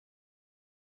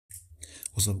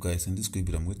What's up guys, in this quick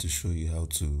video I'm going to show you how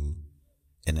to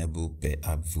enable per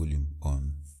app volume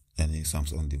on any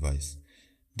Samsung device.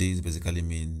 This basically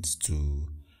means to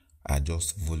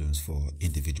adjust volumes for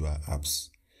individual apps.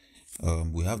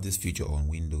 We have this feature on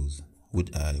Windows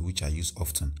which I use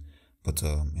often, but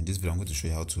in this video I'm going to show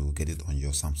you how to get it on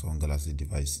your Samsung Galaxy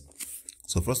device.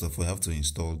 So first of all, you have to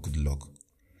install GoodLock,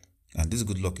 and this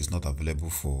GoodLock is not available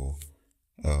for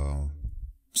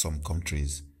some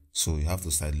countries, so you have to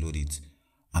sideload it,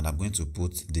 and I'm going to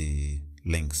put the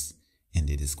links in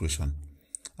the description.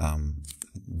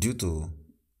 Due to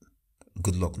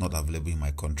GoodLock not available in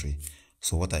my country,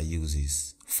 so what I use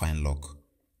is FineLock.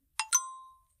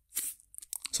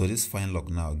 So this FineLock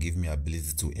now gives me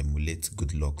ability to emulate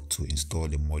GoodLock to install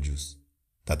the modules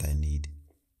that I need.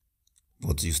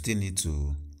 But you still need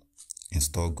to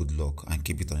install GoodLock and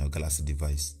keep it on your Galaxy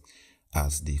device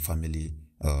as the family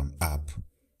app.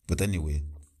 But anyway,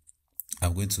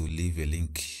 I'm going to leave a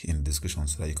link in the description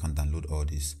so that you can download all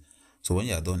this. So when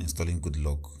you are done installing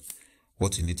GoodLock,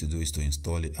 what you need to do is to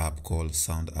install the app called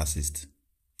Sound Assist.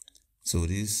 So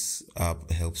this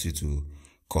app helps you to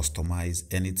customize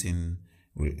anything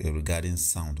regarding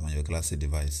sound on your Galaxy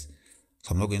device.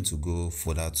 So I'm not going to go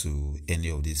further to any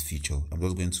of these features. I'm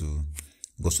just going to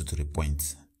go straight to the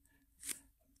point.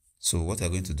 So what I'm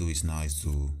going to do is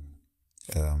to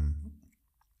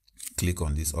click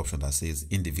on this option that says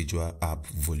individual app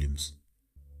volumes.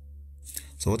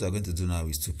 So what I'm going to do now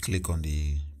is to click on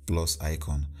the plus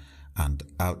icon and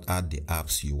add the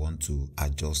apps you want to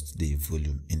adjust the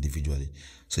volume individually.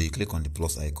 So you click on the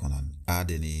plus icon and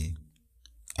add any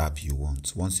app you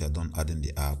want. Once you're done adding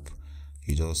the app,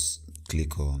 you just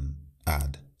click on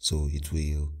add, so it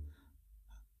will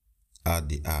add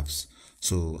the apps.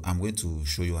 So I'm going to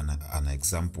show you an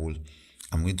example.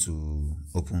 I'm going to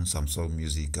open Samsung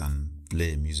Music and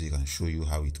play music and show you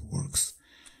how it works.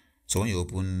 So when you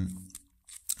open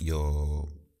your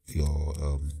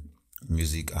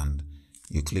music and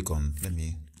you click on, let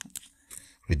me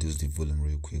reduce the volume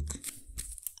real quick.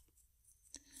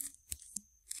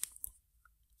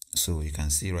 So you can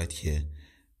see right here,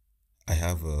 I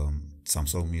have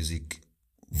Samsung Music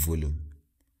volume.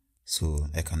 So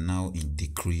I can now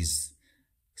decrease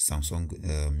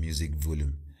Samsung Music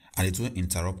volume, and it won't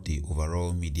interrupt the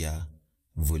overall media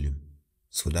volume.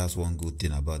 So that's one good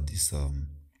thing about this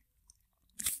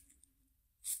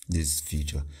this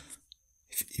feature.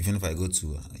 Even if I go to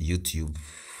YouTube,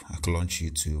 I can launch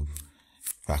YouTube.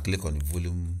 If I click on the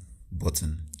volume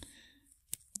button,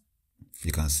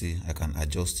 you can see I can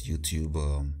adjust YouTube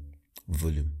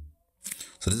volume.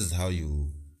 So this is how you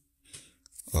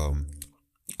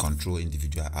control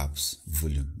individual apps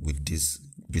volume with this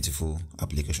beautiful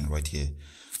application right here.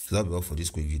 So that'll be all for this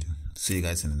quick video. See you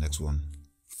guys in the next one.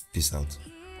 Peace out.